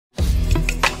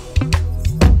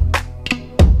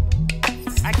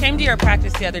to your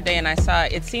practice the other day and I saw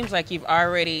it seems like you've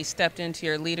already stepped into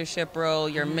your leadership role,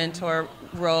 your mentor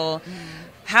role.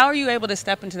 How are you able to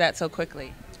step into that so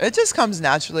quickly? It just comes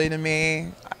naturally to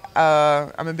me.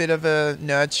 I'm a bit of a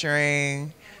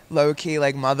nurturing, low-key,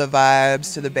 like mother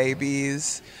vibes to the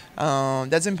babies.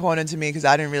 That's important to me because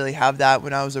I didn't really have that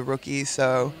when I was a rookie.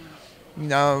 So, you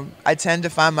know, I tend to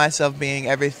find myself being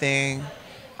everything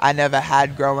I never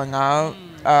had growing up.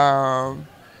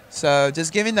 So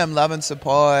just giving them love and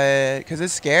support because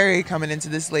it's scary coming into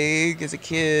this league as a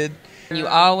kid. You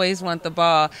always want the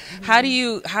ball. How do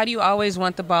you always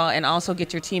want the ball and also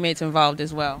get your teammates involved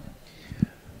as well?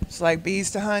 It's like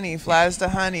bees to honey, flies to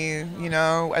honey. You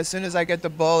know, as soon as I get the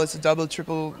ball, it's a double,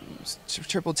 triple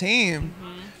team.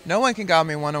 No one can guard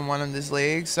me one-on-one in this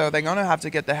league, so they're gonna have to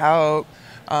get the help.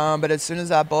 But as soon as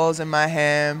that ball's in my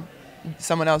hand,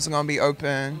 someone else is gonna be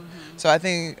open. So I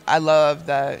think I love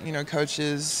that, you know,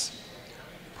 coaches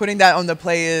putting that on the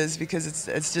players because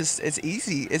it's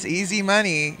easy. It's easy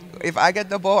money. If I get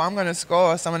the ball, I'm gonna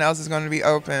score. Someone else is gonna be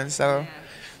open. So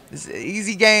it's an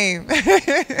easy game.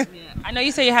 I know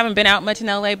you say you haven't been out much in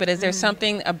LA, but is there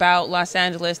something about Los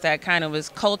Angeles that kind of was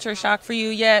culture shock for you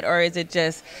yet, or is it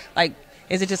just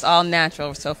all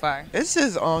natural so far? It's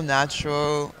just all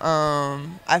natural.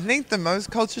 I think the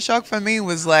most culture shock for me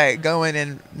was like going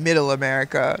in Middle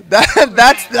America.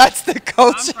 That's the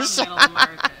culture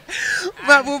shock.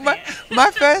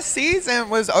 My first season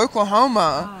was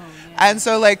Oklahoma. And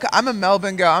so, like, I'm a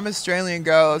Melbourne girl. I'm an Australian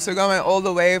girl. So going all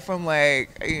the way from,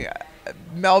 like,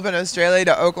 Melbourne, Australia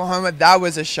to Oklahoma, that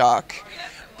was a shock.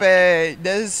 But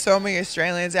there's so many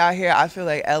Australians out here. I feel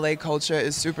like LA culture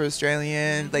is super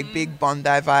Australian, like big Bondi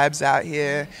vibes out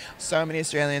here. So many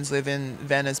Australians live in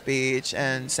Venice Beach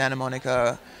and Santa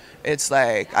Monica. It's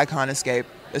like, I can't escape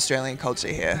Australian culture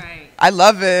here. Right. I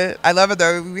love it. I love it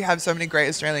though. We have so many great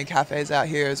Australian cafes out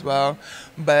here as well.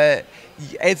 But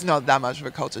it's not that much of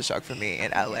a culture shock for me in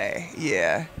LA.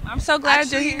 Yeah. I'm so glad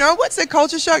Actually, you know what's a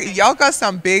culture shock? Y'all got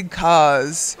some big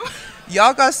cars.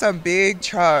 Y'all got some big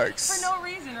trucks. For no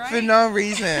reason, right? For no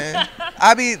reason.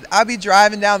 I be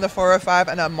driving down the 405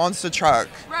 and a monster truck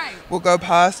will go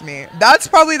past me. That's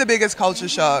probably the biggest culture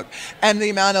shock. And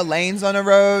the amount of lanes on the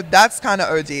road, that's kind of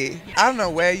OD. I don't know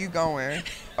where you going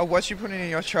or what you putting in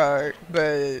your truck,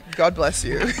 but God bless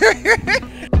you.